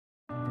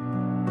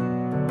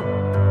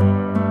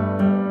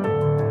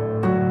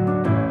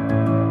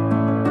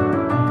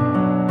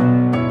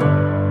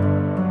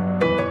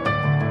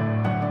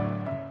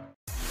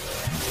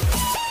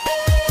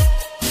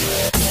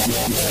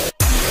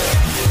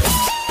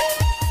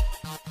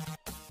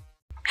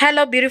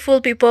Hello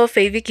beautiful people,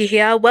 Vicky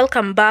here.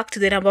 Welcome back to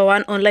the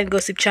 #1 online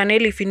gossip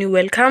channel. If you're new,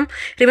 welcome.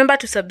 Remember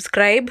to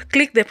subscribe,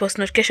 click the post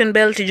notification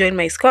bell to join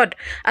my squad.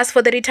 As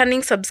for the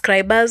returning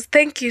subscribers,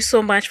 thank you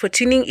so much for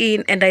tuning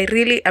in and I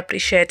really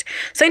appreciate.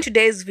 So in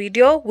today's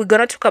video, we're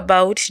gonna talk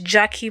about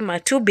Jackie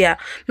Matubia.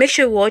 Make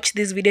sure you watch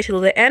this video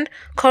till the end,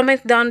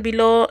 comment down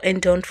below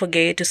and don't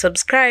forget to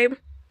subscribe.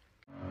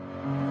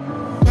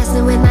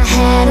 Messing with my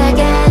head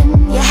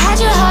again. You had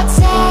your heart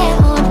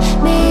set on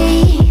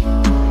me,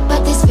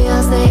 but these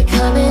feels, they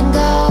come and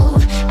go,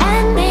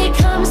 and they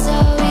come so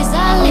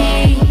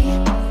easily.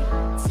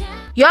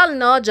 You all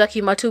know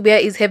Jackie Matubia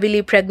is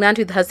heavily pregnant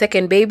with her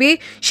second baby.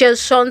 She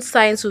has shown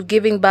signs of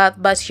giving birth,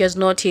 but she has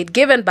not yet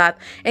given birth.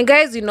 And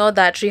guys, you know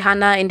that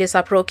Rihanna and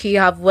ASAP Rocky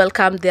have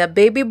welcomed their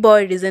baby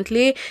boy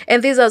recently,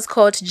 and this has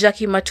caught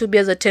Jackie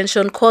Matubia's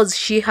attention because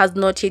she has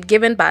not yet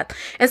given birth.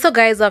 And so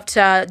guys,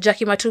 after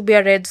Jackie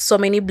Matubia read so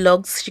many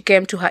blogs, she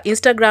came to her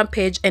Instagram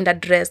page and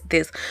addressed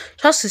this.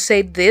 So she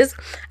said this: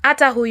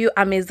 "Ata huyu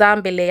amezaa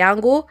mbele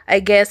yangu, I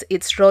guess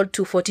it's road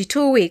to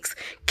 42 weeks.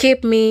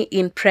 Keep me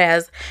in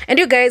prayers." And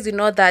you guys, you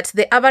know that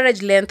the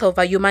average length of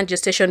a human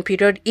gestation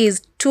period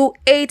is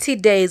 280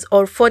 days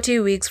or 40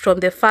 weeks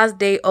from the first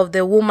day of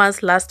the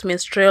woman's last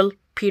menstrual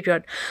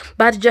period.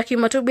 But Jackie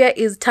Matubia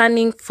is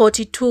turning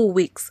 42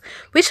 weeks,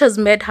 which has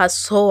made her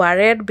so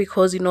worried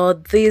because, you know,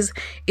 this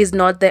is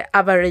not the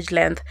average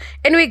length.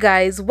 Anyway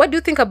guys, what do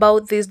you think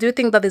about this? Do you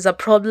think that there's a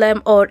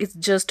problem or it's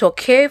just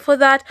okay for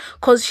that?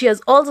 Because she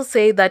has also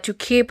said that you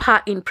keep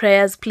her in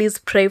prayers. Please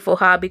pray for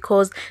her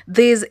because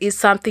this is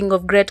something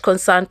of great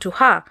concern to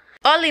her.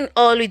 All in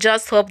all, we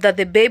just hope that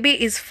the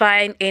baby is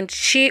fine and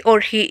she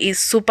or he is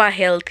super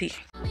healthy.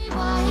 It's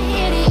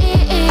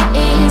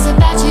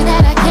about you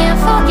that I can't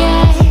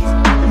forget,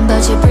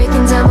 but you're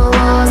breaking down my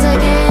walls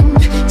again,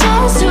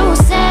 just to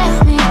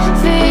set me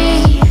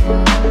free.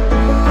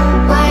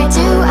 Why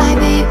do I,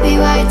 baby,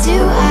 why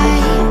do I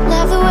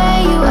love the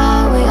way you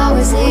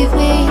always leave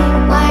me?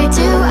 Why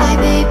do I,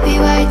 baby,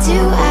 why do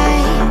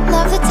I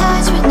love the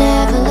touch but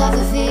never love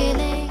the feeling?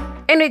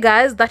 Anyway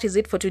guys, that is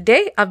it for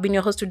today. I've been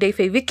your host today,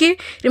 Vicky.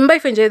 Remember,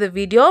 if you enjoyed the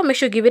video, make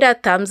sure you give it a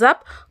thumbs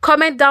up,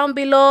 comment down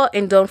below,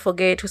 and don't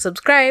forget to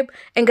subscribe.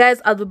 And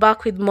guys, I'll be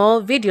back with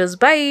more videos.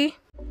 Bye.